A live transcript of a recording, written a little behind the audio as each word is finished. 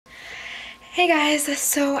Hey guys,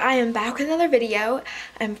 so I am back with another video.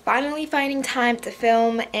 I'm finally finding time to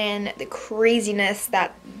film and the craziness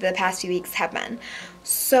that the past few weeks have been.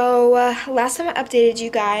 So last time I updated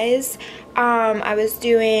you guys, I was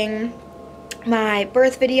doing my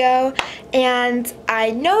birth video and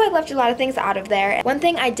I know I left a lot of things out of there. One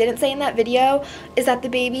thing I didn't say in that video is that the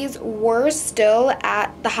babies were still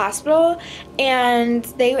at the hospital and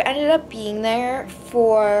they ended up being there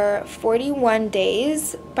for 41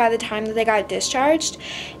 days by the time that they got discharged.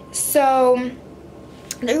 So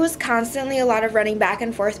there was constantly a lot of running back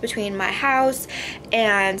and forth between my house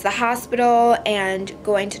and the hospital and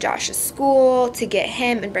going to Josh's school to get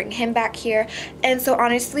him and bring him back here. And so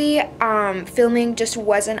honestly, filming just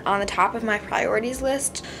wasn't on the top of my priorities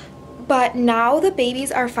list. But now the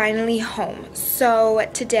babies are finally home. So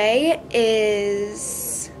today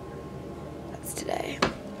is... what's today?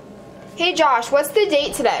 Hey Josh, what's the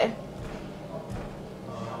date today?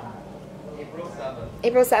 April 7th.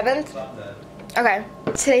 April 7th? Sunday. Okay,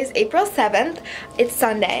 today's April 7th, it's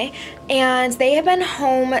Sunday, and they have been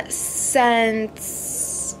home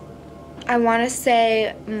since, I want to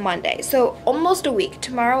say Monday, so almost a week.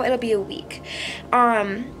 Tomorrow it'll be a week.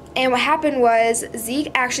 And what happened was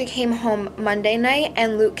Zeke actually came home Monday night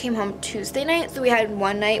and Luke came home Tuesday night, so we had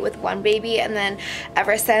one night with one baby, and then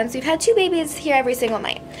ever since we've had two babies here every single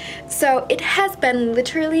night. So it has been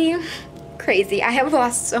literally crazy. I have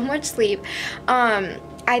lost so much sleep.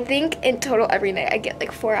 I think in total every night I get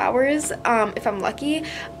like 4 hours if I'm lucky,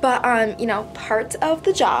 but you know, part of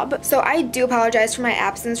the job. So I do apologize for my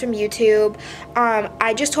absence from YouTube.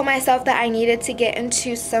 I just told myself that I needed to get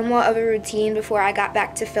into somewhat of a routine before I got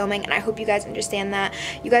back to filming, and I hope you guys understand that.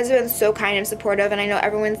 You guys have been so kind and supportive, and I know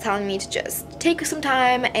everyone's telling me to just take some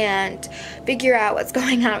time and figure out what's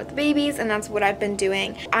going on with the babies, and that's what I've been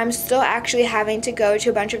doing. I'm still actually having to go to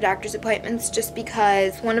a bunch of doctor's appointments just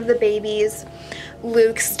because one of the babies,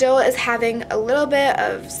 Luke, still is having a little bit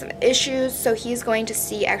of some issues, so he's going to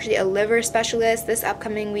see actually a liver specialist this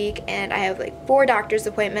upcoming week, and I have like 4 doctor's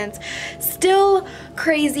appointments. Still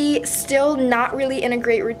crazy, still not really in a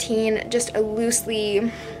great routine, just a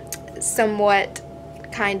loosely, somewhat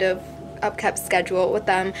kind of upkept schedule with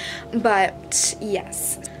them, but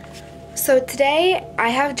yes. So today I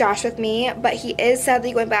have Josh with me, but he is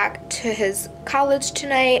sadly going back to his college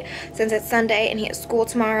tonight since it's Sunday and he has school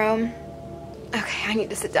tomorrow. Okay, I need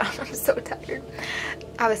to sit down. I'm so tired.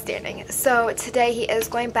 I was standing. So today he is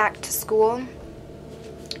going back to school.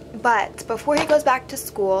 But before he goes back to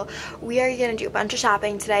school, we are going to do a bunch of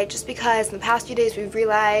shopping today just because in the past few days we've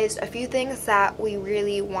realized a few things that we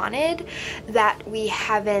really wanted that we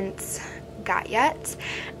haven't got yet.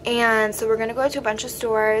 And so we're going to go to a bunch of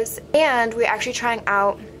stores, and we're actually trying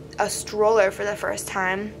out a stroller for the first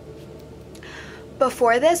time.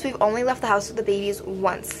 Before this, we've only left the house with the babies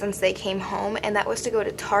once since they came home, and that was to go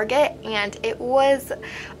to Target, and it was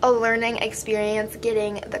a learning experience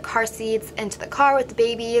getting the car seats into the car with the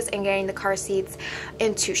babies and getting the car seats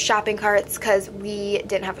into shopping carts because we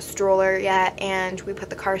didn't have a stroller yet, and we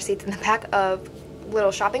put the car seats in the back of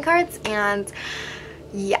little shopping carts, and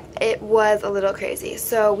yeah, it was a little crazy.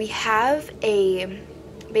 So we have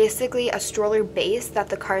basically a stroller base that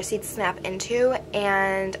the car seats snap into,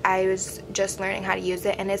 and I was just learning how to use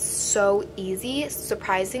it, and it's so easy,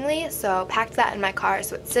 surprisingly. So packed that in my car,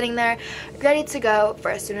 so it's sitting there ready to go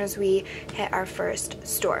for as soon as we hit our first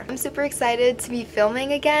store. I'm super excited to be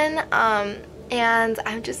filming again, and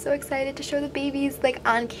I'm just so excited to show the babies like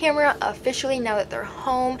on camera officially now that they're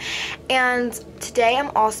home. And today I'm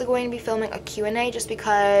also going to be filming a Q&A just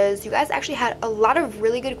because you guys actually had a lot of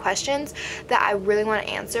really good questions that I really want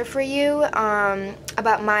to answer for you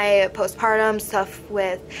about my postpartum stuff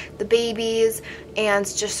with the babies, and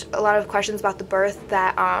just a lot of questions about the birth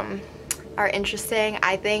that are interesting,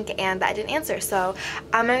 I think, and that I didn't answer. So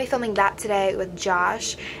I'm going to be filming that today with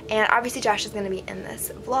Josh, and obviously Josh is going to be in this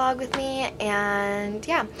vlog with me, and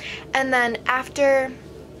yeah. And then after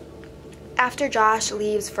Josh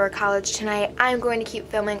leaves for college tonight, I'm going to keep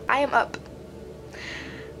filming. I am up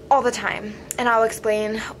all the time, and I'll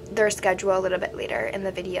explain their schedule a little bit later in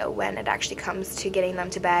the video when it actually comes to getting them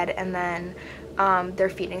to bed, and then their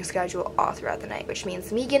feeding schedule all throughout the night, which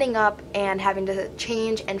means me getting up and having to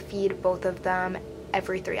change and feed both of them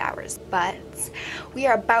every 3 hours. But we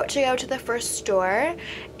are about to go to the first store,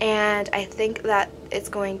 and I think that it's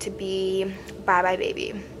going to be Bye Bye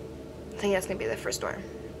Baby. I think that's going to be the first store.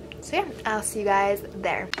 So yeah, I'll see you guys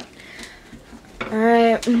there.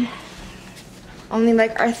 Alright, only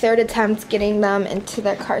like our 3rd attempt getting them into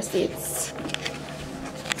their car seats.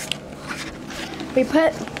 We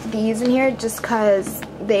put these in here just because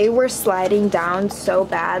they were sliding down so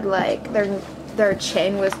bad, like they're their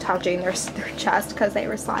chin was touching their chest because they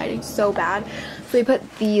were sliding so bad. So we put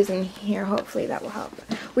these in here. Hopefully that will help.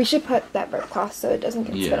 We should put that burp cloth so it doesn't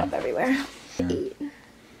get spit up everywhere.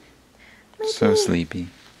 So sleepy.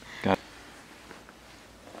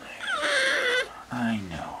 I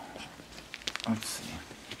know. Let's see.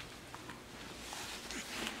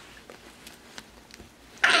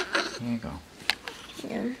 Here you go.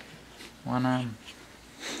 Yeah. One arm.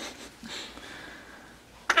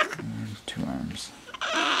 And 2 arms.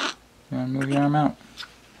 You want to move your arm out?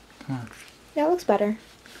 Come on. That looks better.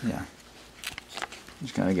 Yeah.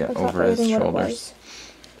 Just gotta get over his shoulders.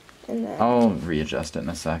 I'll readjust it in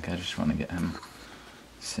a sec. I just want to get him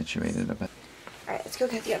situated a bit. Alright, let's go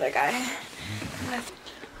get the other guy.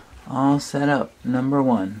 All set up. Number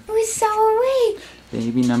 1. Who's so awake?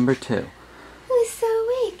 Baby number 2. Who's so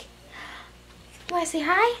awake? Want to say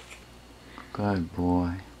hi? Good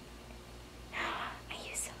boy. Are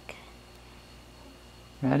you so good?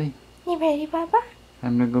 Ready? You ready, Papa?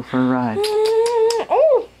 Time to go for a ride.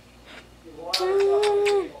 Oh.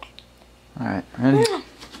 Alright, ready?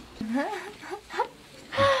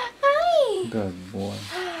 Hi. Good boy.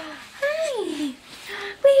 Hi.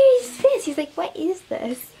 Where is this? He's like, what is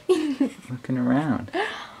this? Looking around.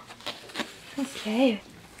 Okay.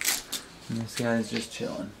 And this guy's just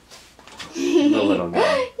chilling. The little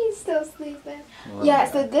guy. He's still sleeping.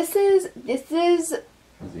 Yeah, so this is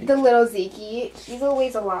the little Zeke. He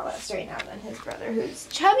weighs a lot less right now than his brother, who's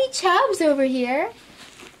Chubby Chubs over here.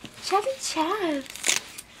 Chubby Chubs.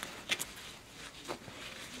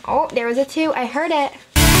 Oh, there was a 2. I heard it.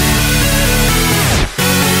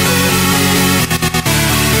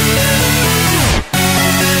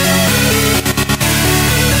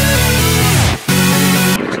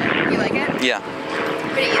 You like it? Yeah.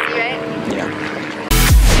 Pretty easy, right? Yeah.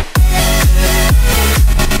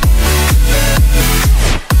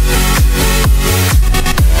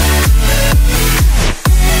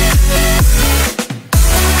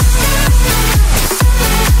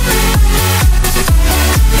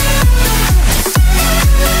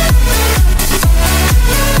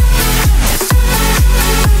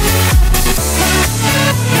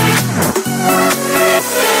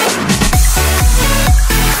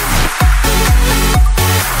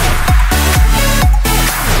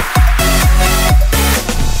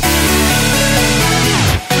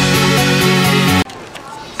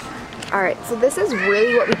 Alright, so this is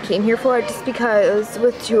really what we came here for, just because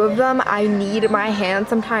with 2 of them, I need my hand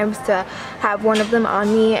sometimes to have one of them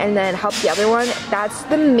on me and then help the other one. That's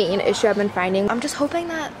the main issue I've been finding. I'm just hoping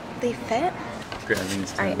that they fit.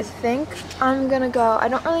 Alright, I think I'm gonna go. I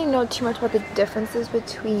don't really know too much about the differences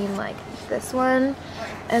between like this one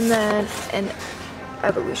and then an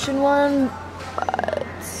Evolution one, but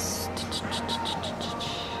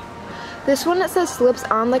this one, it says slips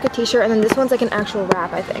on like a t-shirt, and then this one's like an actual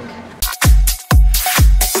wrap, I think.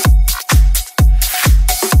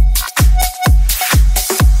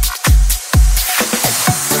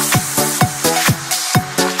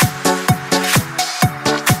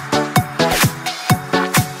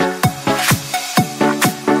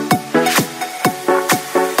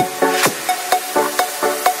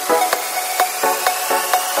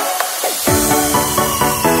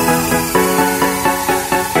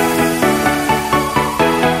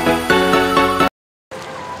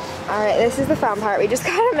 Alright, this is the fun part. We just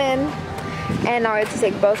got them in, and now we have to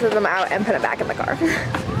take both of them out and put it back in the car.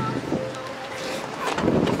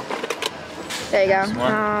 There you go.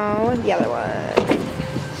 Now the other one.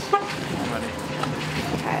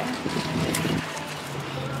 Okay.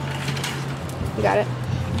 You got it?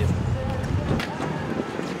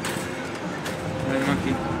 Hey,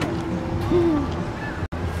 monkey.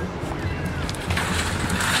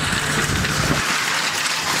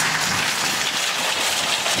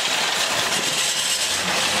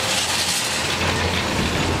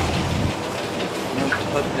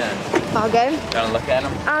 All good? Gotta look at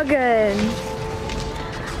them. All good.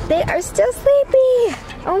 They are still sleepy.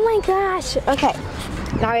 Oh my gosh. Okay,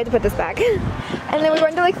 now we have to put this back. And then we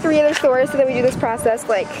went to like 3 other stores, so then we do this process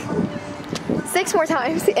like 6 more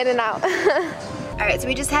times in and out. Alright, so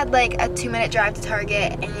we just had like a 2-minute drive to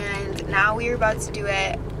Target, and now we are about to do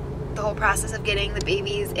it, the whole process of getting the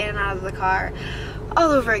babies in and out of the car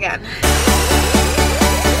all over again.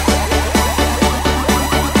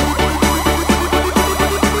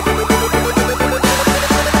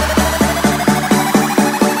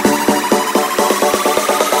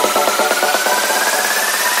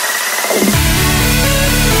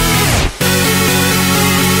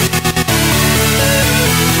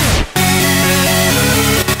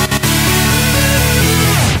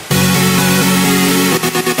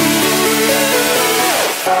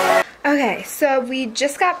 Okay, so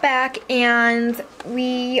just got back and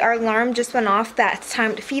our alarm just went off that it's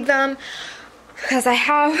time to feed them, because I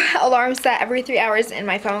have alarms set every 3 hours in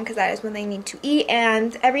my phone because that is when they need to eat,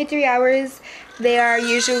 and every 3 hours they are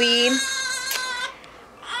usually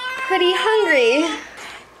pretty hungry.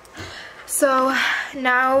 So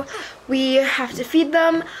now we have to feed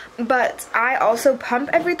them, but I also pump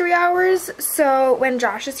every 3 hours. So when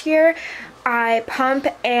Josh is here, I pump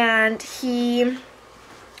and he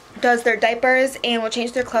does their diapers and will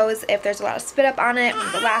change their clothes if there's a lot of spit up on it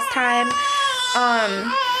from the last time.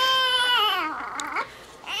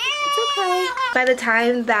 It's okay. By the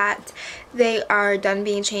time that they are done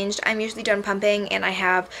being changed, I'm usually done pumping and I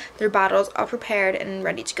have their bottles all prepared and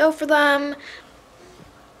ready to go for them.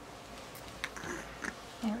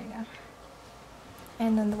 There we go.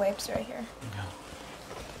 And then the wipes right here.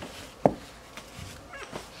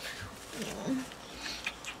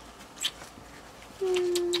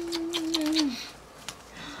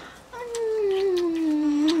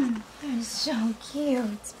 They're so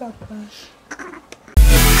cute, Papa.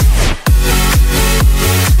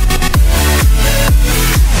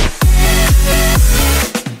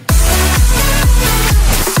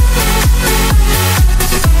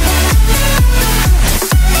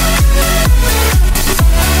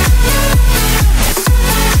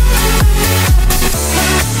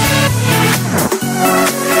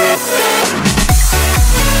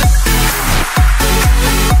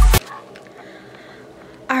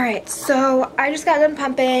 So I just got done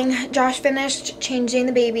pumping. Josh finished changing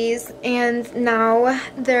the babies and now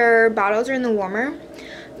their bottles are in the warmer.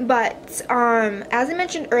 But as I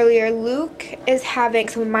mentioned earlier, Luke is having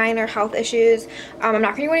some minor health issues. I'm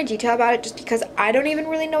not going to go into detail about it just because I don't even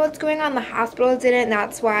really know what's going on. The hospital didn't, and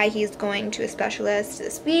that's why he's going to a specialist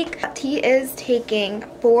this week. He is taking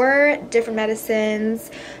 4 different medicines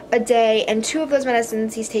a day, and 2 of those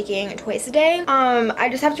medicines he's taking twice a day. I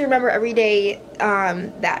just have to remember every day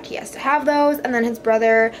that he has to have those, and then his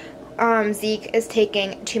brother Zeke is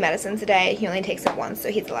taking 2 medicines a day. He only takes it once, so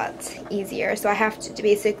he's a lot easier. So I have to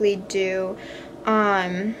basically do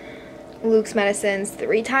Luke's medicines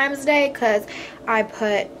 3 times a day because I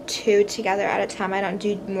put 2 together at a time. I don't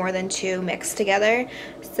do more than 2 mixed together.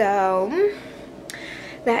 So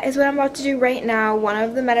that is what I'm about to do right now. One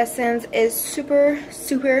of the medicines is super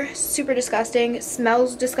disgusting.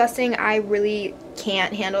 Smells disgusting. I really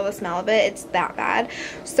can't handle the smell of it. It's that bad.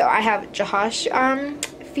 So I have Josh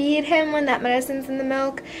feed him when that medicine's in the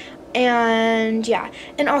milk. And yeah,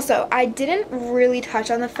 and also I didn't really touch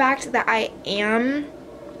on the fact that I am,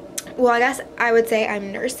 well, I guess I would say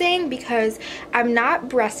I'm nursing, because I'm not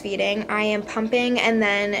breastfeeding. I am pumping and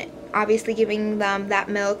then obviously giving them that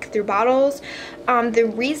milk through bottles. The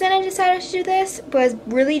reason I decided to do this was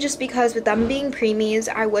really just because with them being preemies,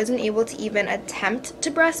 I wasn't able to even attempt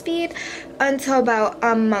to breastfeed until about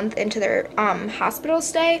a month into their hospital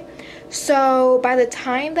stay. So by the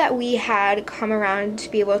time that we had come around to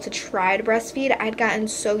be able to try to breastfeed, I'd gotten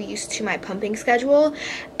so used to my pumping schedule,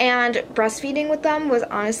 and breastfeeding with them was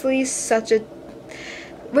honestly such a,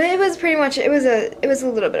 but it was pretty much, it was a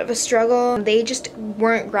little bit of a struggle. They just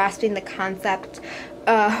weren't grasping the concept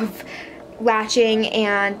of latching,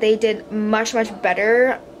 and they did much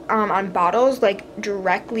better on bottles, like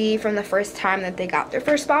directly from the first time that they got their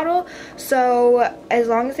first bottle. So as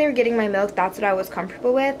long as they were getting my milk, that's what I was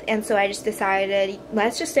comfortable with. And so I just decided,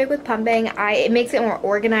 let's just stick with pumping. It makes it more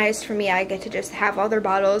organized for me. I get to just have all their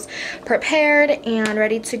bottles prepared and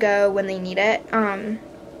ready to go when they need it.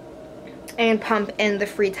 And pump in the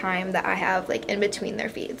free time that I have, like in between their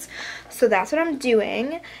feeds. So that's what I'm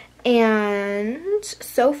doing, and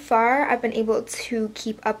so far I've been able to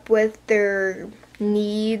keep up with their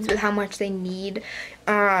needs, with how much they need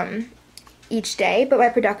each day. But my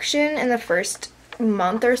production in the first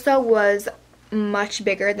month or so was much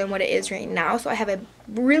bigger than what it is right now, so I have a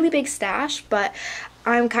really big stash, but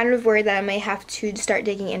I'm kind of worried that I may have to start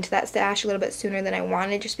digging into that stash a little bit sooner than I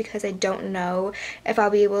wanted, just because I don't know if I'll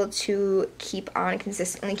be able to keep on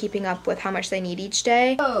consistently keeping up with how much they need each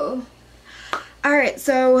day. Oh. Alright,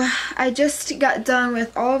 so I just got done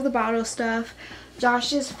with all of the bottle stuff.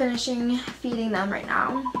 Josh is finishing feeding them right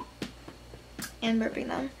now and burping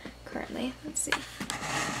them currently. Let's see.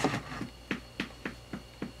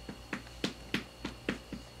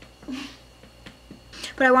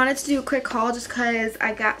 But I wanted to do a quick haul just because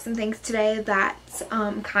I got some things today that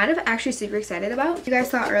kind of actually super excited about. You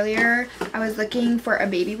guys saw earlier I was looking for a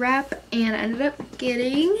baby wrap and I ended up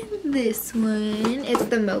getting this one. It's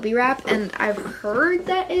the Moby wrap, and I've heard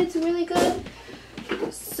that it's really good.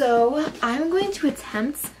 So I'm going to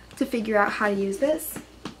attempt to figure out how to use this.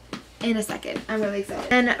 in a second. I'm really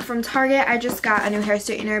excited. And from Target, I just got a new hair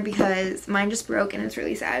straightener because mine just broke, and it's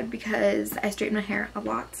really sad because I straighten my hair a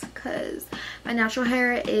lot because my natural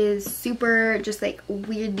hair is super just like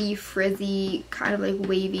weirdly frizzy, kind of like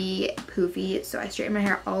wavy, poofy, so I straighten my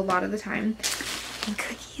hair a lot of the time. And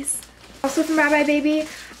cookies. Also from Bye Bye Baby,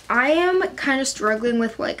 I am kind of struggling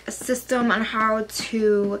with like a system on how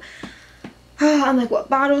to I'm like what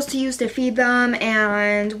bottles to use to feed them,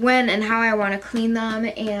 and when and how I want to clean them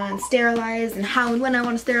and sterilize, and how and when I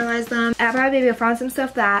want to sterilize them. At Bye Bye Baby, I found some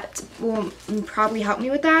stuff that will probably help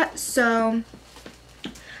me with that. So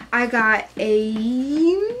I got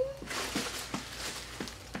a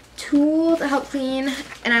tool to help clean,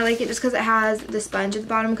 and I like it just because it has the sponge at the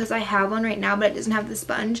bottom, because I have one right now but it doesn't have the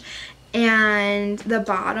sponge, and the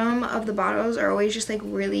bottom of the bottles are always just like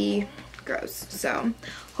really gross. So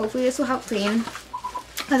hopefully this will help clean,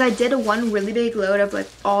 because I did one really big load of like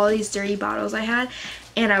all these dirty bottles I had,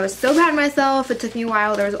 and I was so proud of myself. It took me a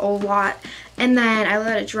while, there was a lot, and then I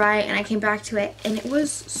let it dry and I came back to it, and it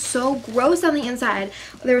was so gross on the inside.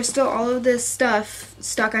 There was still all of this stuff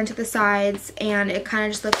stuck onto the sides, and it kind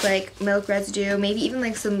of just looked like milk residue, maybe even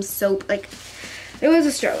like some soap. Like, it was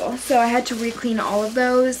a struggle. So I had to re-clean all of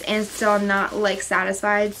those, and still I'm not like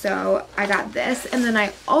satisfied, so I got this. And then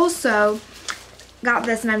I also got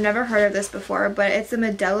this, and I've never heard of this before, but it's a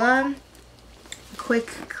Medela Quick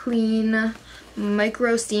Clean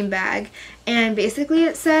Micro Steam Bag, and basically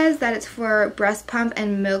it says that it's for breast pump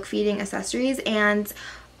and milk feeding accessories. And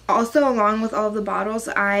also, along with all of the bottles,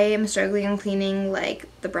 I am struggling on cleaning like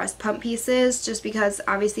the breast pump pieces, just because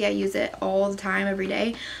obviously I use it all the time, every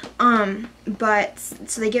day. But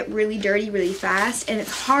so they get really dirty really fast, and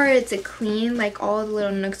it's hard to clean like all the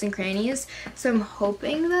little nooks and crannies. So I'm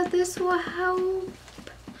hoping that this will help.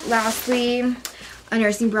 Lastly, a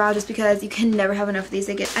nursing bra, just because you can never have enough of these.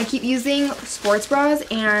 I keep using sports bras,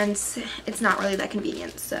 and it's not really that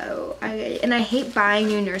convenient. So I hate buying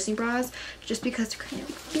new nursing bras just because they're kind of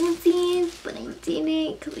fancy, but I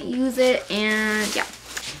didn't because I use it. And yeah,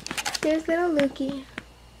 there's little Lukey.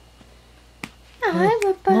 Oh,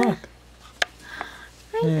 hi, Papa. Look.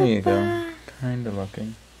 Hi, There you Papa. go. Kind of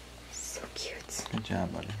looking. So cute. Good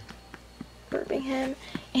job, buddy. Burping him,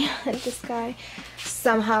 and this guy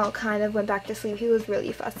somehow kind of went back to sleep. He was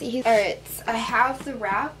really fussy. Alright, I have the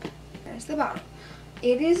wrap. There's the bottom.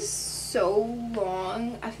 It is so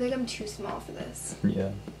long. I feel like I'm too small for this.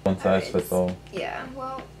 Yeah. One size fits all. Yeah,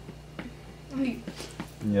 well.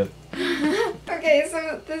 Yep. Okay,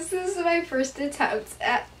 so this is my first attempt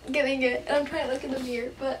at getting it, and I'm trying to look in the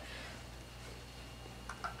mirror, but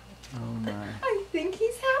Oh my. I think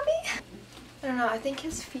he's happy. I don't know, I think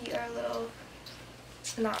his feet are a little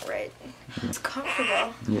not right. It's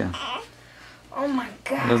comfortable. Yeah. Oh my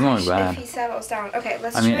god. Doesn't look bad. If he settles down. Okay,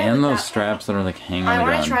 let's I mean, try and with those that straps that are like hanging one. on the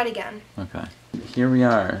gun. I want to try it again. Okay. Here we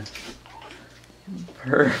are.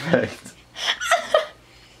 Perfect.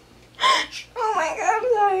 Oh my god, I'm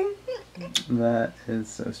sorry. That is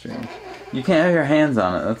so strange. You can't have your hands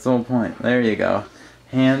on it. That's the whole point. There you go.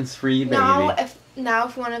 Hands-free, baby. Now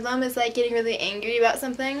if one of them is like getting really angry about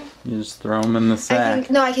something, You just throw them in the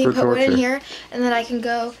sack. I can for put one in torture. here, and then I can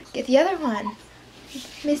go get the other one.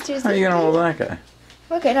 Mr. How are you gonna hold that guy?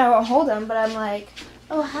 Okay, no, I won't hold him, but I'm like,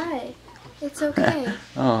 oh hi, it's okay.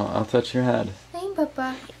 Oh, I'll touch your head. Hey,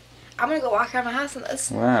 Papa. I'm gonna go walk around my house in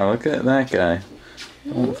this. Wow, look at that guy.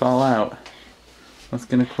 Don't fall out. Let's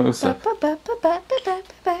get a close-up.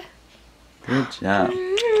 Good job.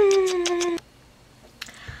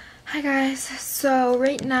 Hi guys, so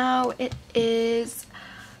right now it is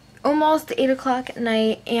almost 8 o'clock at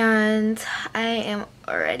night, and I am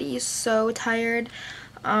already so tired.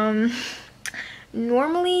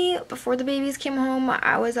 Normally before the babies came home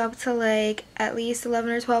I was up to like at least 11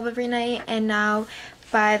 or 12 every night, and now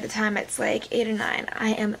by the time it's like 8 or 9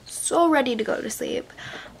 I am so ready to go to sleep.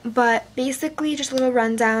 But basically, just a little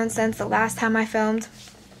rundown since the last time I filmed.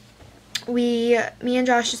 Me and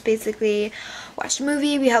Josh just basically watched a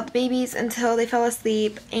movie. We held the babies until they fell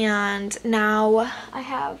asleep, and now I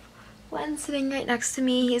have one sitting right next to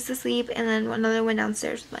me. He's asleep, and then another one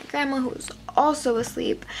downstairs with my grandma who's also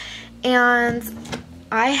asleep. And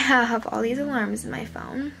I have all these alarms in my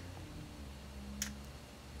phone.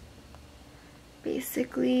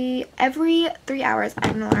 Basically, every 3 hours I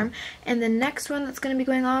have an alarm, and the next one that's going to be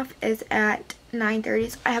going off is at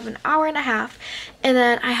 9:30, so I have an hour and a half, and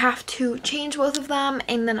then I have to change both of them,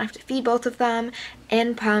 and then I have to feed both of them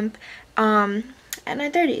and pump at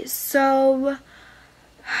 9:30. So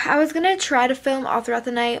I was gonna try to film all throughout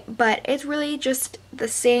the night, but it's really just the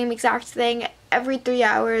same exact thing every 3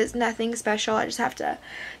 hours, nothing special. I just have to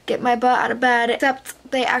get my butt out of bed,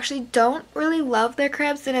 except they actually don't really love their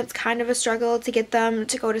cribs, and it's kind of a struggle to get them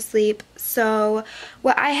to go to sleep. So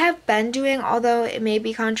what I have been doing, although it may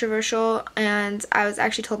be controversial, and I was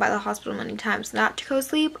actually told by the hospital many times not to go to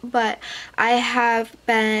sleep, but I have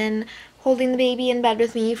been holding the baby in bed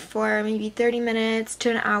with me for maybe 30 minutes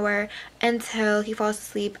to an hour until he falls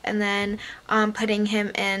asleep, and then putting him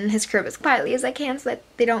in his crib as quietly as I can so that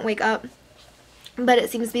they don't wake up. But it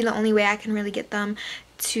seems to be the only way I can really get them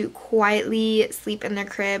to quietly sleep in their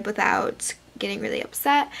crib without getting really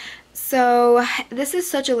upset. So this is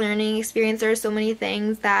such a learning experience. There are so many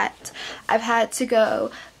things that I've had to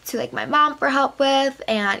go to like my mom for help with,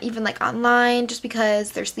 and even like online, just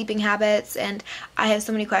because their sleeping habits, and I have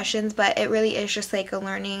so many questions. But it really is just like a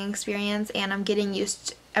learning experience, and I'm getting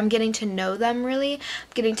to know them really.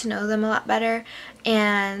 I'm getting to know them a lot better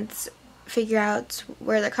and figure out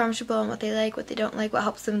where they're comfortable and what they like, what they don't like, what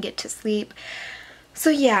helps them get to sleep. So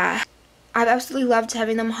yeah, I've absolutely loved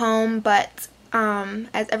having them home, but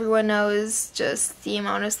as everyone knows, just the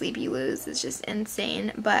amount of sleep you lose is just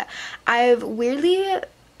insane. But I've weirdly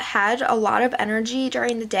had a lot of energy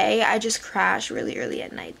during the day. I just crash really early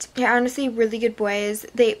at night. They're honestly really good boys.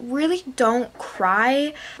 They really don't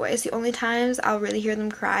cry. Boys, the only times I'll really hear them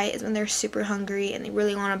cry is when they're super hungry and they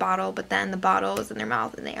really want a bottle, but then the bottle is in their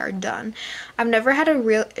mouth and they are done. I've never had a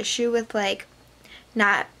real issue with like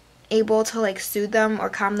not able to like soothe them or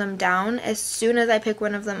calm them down. As soon as I pick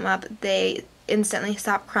one of them up, they instantly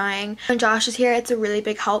stop crying. When Josh is here, it's a really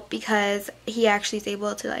big help because he actually is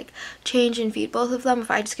able to like change and feed both of them if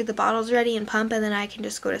I just get the bottles ready and pump, and then I can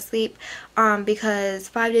just go to sleep, because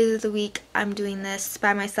 5 days of the week I'm doing this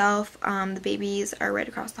by myself. The babies are right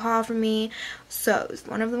across the hall from me, so if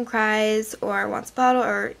one of them cries or wants a bottle,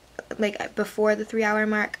 or like before the 3 hour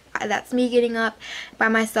mark, that's me getting up by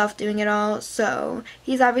myself doing it all. So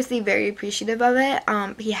he's obviously very appreciative of it.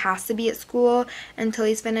 He has to be at school until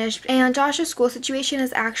he's finished. And Josh's school situation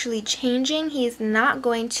is actually changing. He's not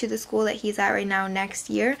going to the school that he's at right now next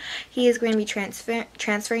year. He is going to be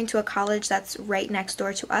transferring to a college that's right next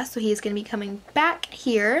door to us. So he is going to be coming back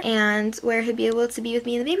here, and where he'll be able to be with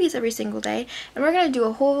me and the babies every single day. And we're going to do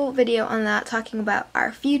a whole video on that, talking about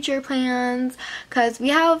our future plans, because we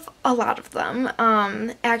have a lot of them.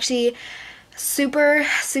 Actually super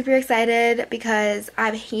excited, because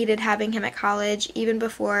I've hated having him at college. Even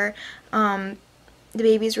before the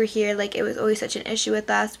babies were here, like, it was always such an issue with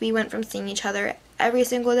us. We went from seeing each other every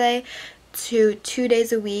single day to 2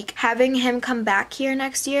 days a week. Having him come back here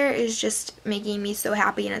next year is just making me so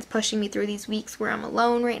happy, and it's pushing me through these weeks where I'm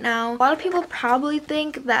alone right now. A lot of people probably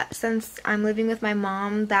think that since I'm living with my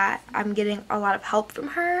mom that I'm getting a lot of help from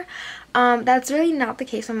her. That's really not the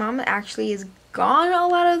case. My mom actually is gone a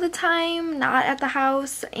lot of the time, not at the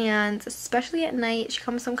house, and especially at night. She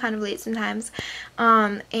comes home kind of late sometimes,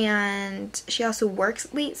 and she also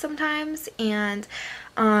works late sometimes, and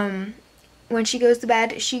when she goes to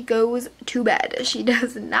bed, she goes to bed. She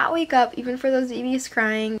does not wake up, even for those babies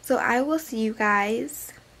crying. So I will see you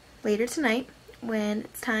guys later tonight when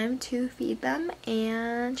it's time to feed them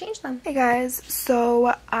and change them. Hey guys,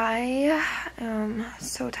 so I am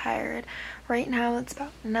so tired. Right now it's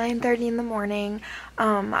about 9:30 in the morning.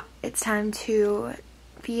 It's time to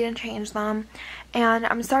feed and change them, and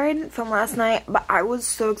I'm sorry I didn't film last night, but I was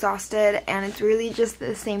so exhausted, and it's really just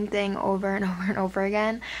the same thing over and over and over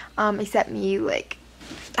again, except me like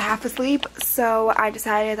half asleep. So I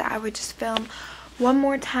decided that I would just film one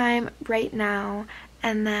more time right now,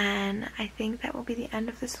 and then I think that will be the end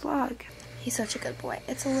of this vlog. He's such a good boy.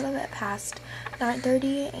 It's a little bit past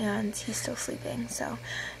 9:30 and he's still sleeping, so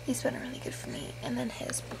he's been really good for me. And then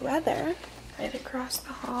his brother right across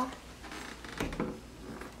the hall.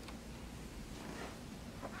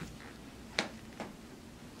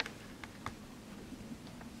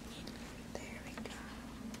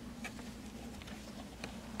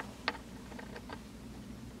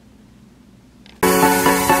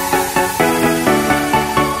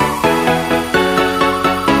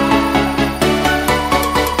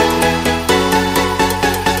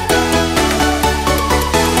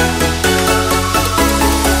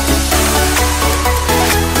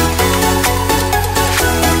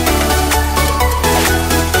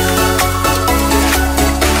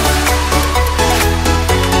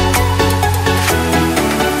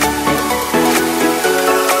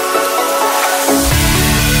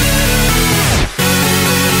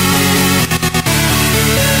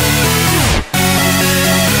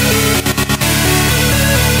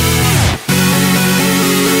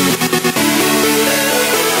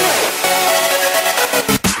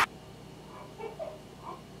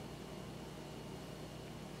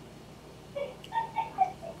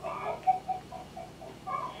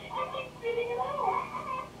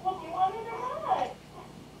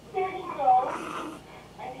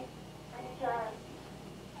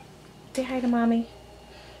 hi to mommy.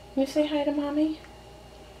 You say hi to mommy?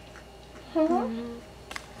 Huh?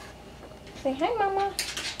 Say hi, mama.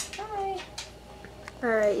 Hi.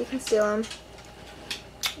 Alright, you can steal him.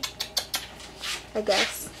 I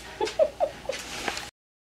guess.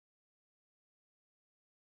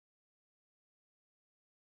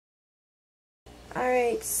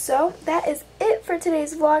 Alright, so that is it for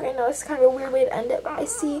today's vlog. I know it's kind of a weird way to end it, but I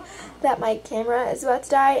see that my camera is about to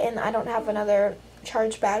die and I don't have another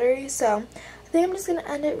charged battery, so I think I'm just going to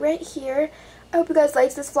end it right here. I hope you guys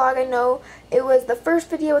liked this vlog. I know it was the first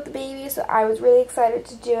video with the baby, so I was really excited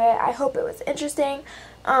to do it. I hope it was interesting.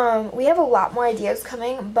 We have a lot more ideas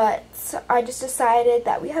coming, but I just decided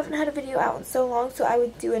that we haven't had a video out in so long, so I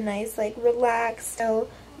would do a nice, like, relaxed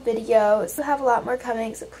video. So we'll have a lot more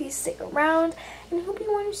coming, so please stick around, and I hope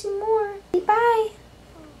you want to see more. Say bye.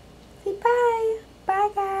 Say bye.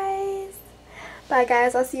 Bye, guys. Bye,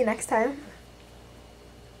 guys. I'll see you next time.